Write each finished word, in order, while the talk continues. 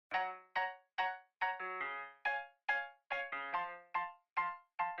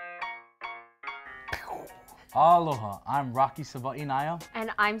Aloha, I'm Rocky Savainaya.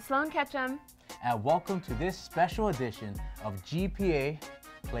 And I'm Sloan Ketchum. And welcome to this special edition of GPA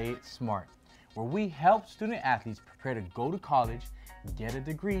Play It Smart, where we help student athletes prepare to go to college, get a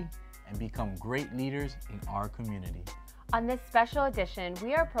degree, and become great leaders in our community. On this special edition,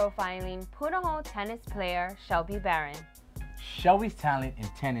 we are profiling Punahou tennis player Shelby Barron. Shelby's talent in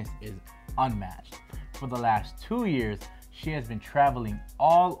tennis is unmatched. For the last 2 years, she has been traveling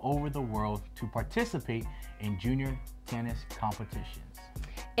all over the world to participate in junior tennis competitions.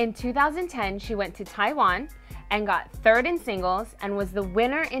 In 2010, she went to Taiwan and got third in singles and was the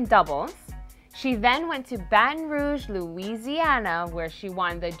winner in doubles. She then went to Baton Rouge, Louisiana, where she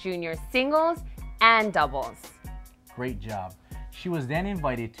won the junior singles and doubles. Great job. She was then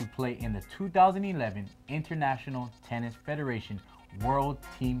invited to play in the 2011 International Tennis Federation World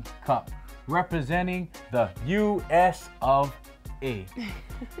Team Cup, representing the US of A.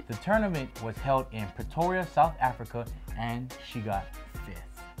 The tournament was held in Pretoria, South Africa, and she got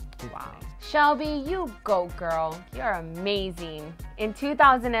fifth. Wow. Shelby, you go girl. You're amazing. In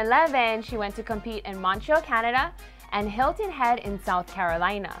 2011, she went to compete in Montreal, Canada, and Hilton Head in South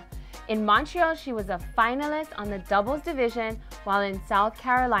Carolina. In Montreal, she was a finalist on the doubles division, while in South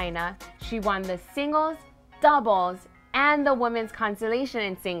Carolina, she won the singles, doubles, and the women's consolation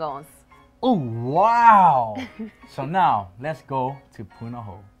in singles. Oh, wow! So now, let's go to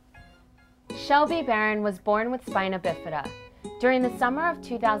Punahou. Shelby Barron was born with spina bifida. During the summer of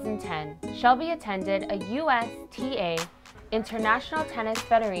 2010, Shelby attended a USTA, International Tennis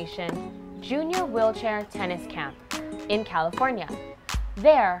Federation, Junior Wheelchair Tennis Camp in California.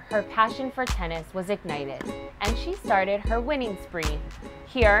 There, her passion for tennis was ignited, and she started her winning spree.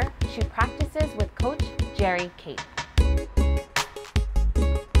 Here, she practices with Coach Jerry Cape.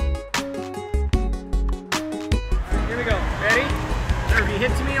 Here we go. Ready? If he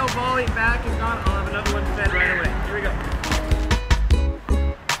hits me, I'll volley back. If not, I'll have another one fed right away. Here we go.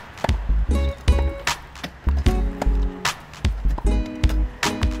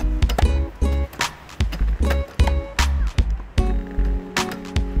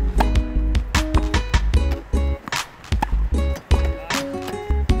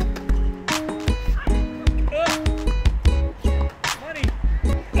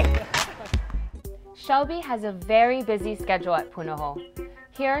 Shelby has a very busy schedule at Punahou.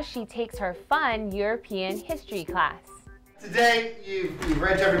 Here, she takes her fun European history class. Today, you've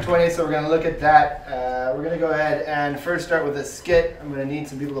read chapter 20, so we're going to look at that. We're going to go ahead and first start with a skit. I'm going to need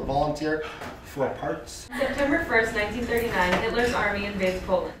some people to volunteer for parts. September 1st, 1939, Hitler's army invades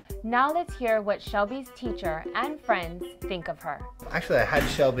Poland. Now let's hear what Shelby's teacher and friends think of her. Actually, I had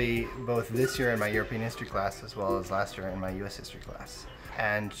Shelby both this year in my European history class as well as last year in my US history class.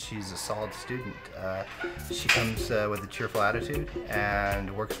 And she's a solid student. She comes with a cheerful attitude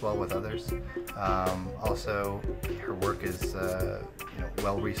and works well with others. Also, her work is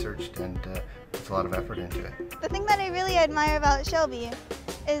well researched and puts a lot of effort into it. The thing that I really admire about Shelby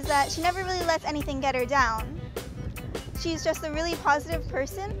is that she never really lets anything get her down. She's just a really positive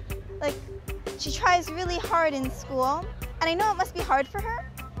person. Like, she tries really hard in school, and I know it must be hard for her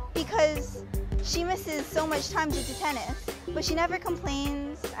because she misses so much time due to tennis, but she never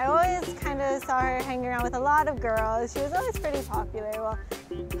complains. I always kind of saw her hanging around with a lot of girls. She was always pretty popular. Well,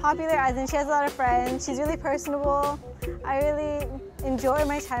 popular as in she has a lot of friends. She's really personable. I really enjoy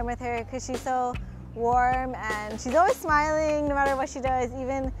my time with her because she's so warm and she's always smiling no matter what she does,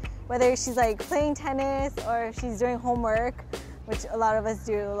 even whether she's like playing tennis or if she's doing homework, which a lot of us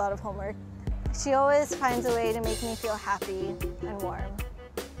do a lot of homework. She always finds a way to make me feel happy and warm.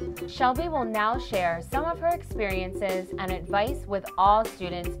 Shelby will now share some of her experiences and advice with all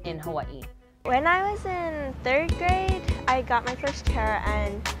students in Hawaii. When I was in 3rd grade, I got my first chair,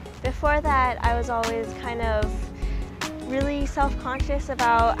 and before that I was always kind of really self-conscious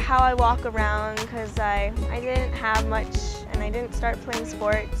about how I walk around because I didn't have much and I didn't start playing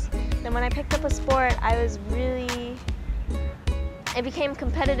sports. Then when I picked up a sport, I became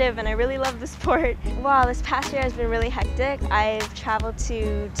competitive and I really love the sport. Wow, this past year has been really hectic. I've traveled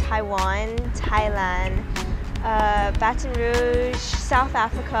to Taiwan, Thailand, Baton Rouge, South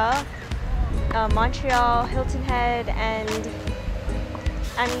Africa, Montreal, Hilton Head, and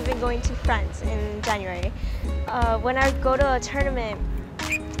I'm even going to France in January. When I go to a tournament,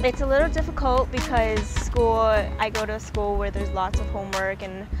 it's a little difficult because I go to a school where there's lots of homework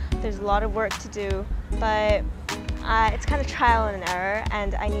and there's a lot of work to do, but it's kind of trial and error,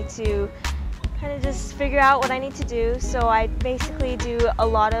 and I need to kind of just figure out what I need to do. So I basically do a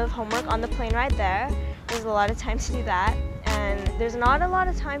lot of homework on the plane ride there. There's a lot of time to do that, and and there's not a lot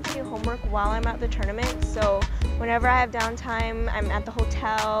of time to do homework while I'm at the tournament, so whenever I have downtime, I'm at the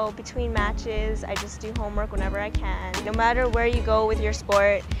hotel, between matches, I just do homework whenever I can. No matter where you go with your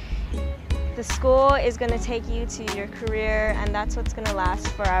sport, the school is going to take you to your career, and that's what's going to last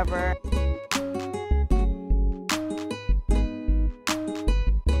forever.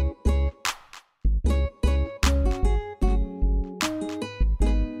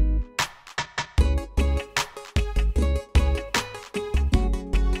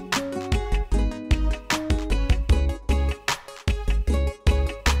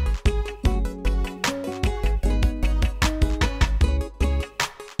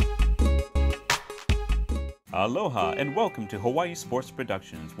 Aloha and welcome to Hawaii Sports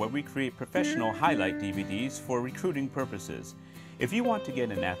Productions, where we create professional highlight DVDs for recruiting purposes. If you want to get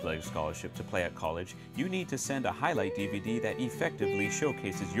an athletic scholarship to play at college, you need to send a highlight DVD that effectively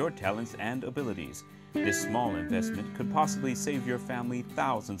showcases your talents and abilities. This small investment could possibly save your family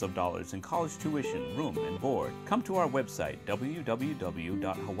thousands of dollars in college tuition, room, and board. Come to our website,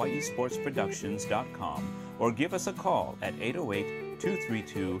 www.hawaiisportsproductions.com, or give us a call at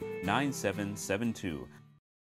 808-232-9772.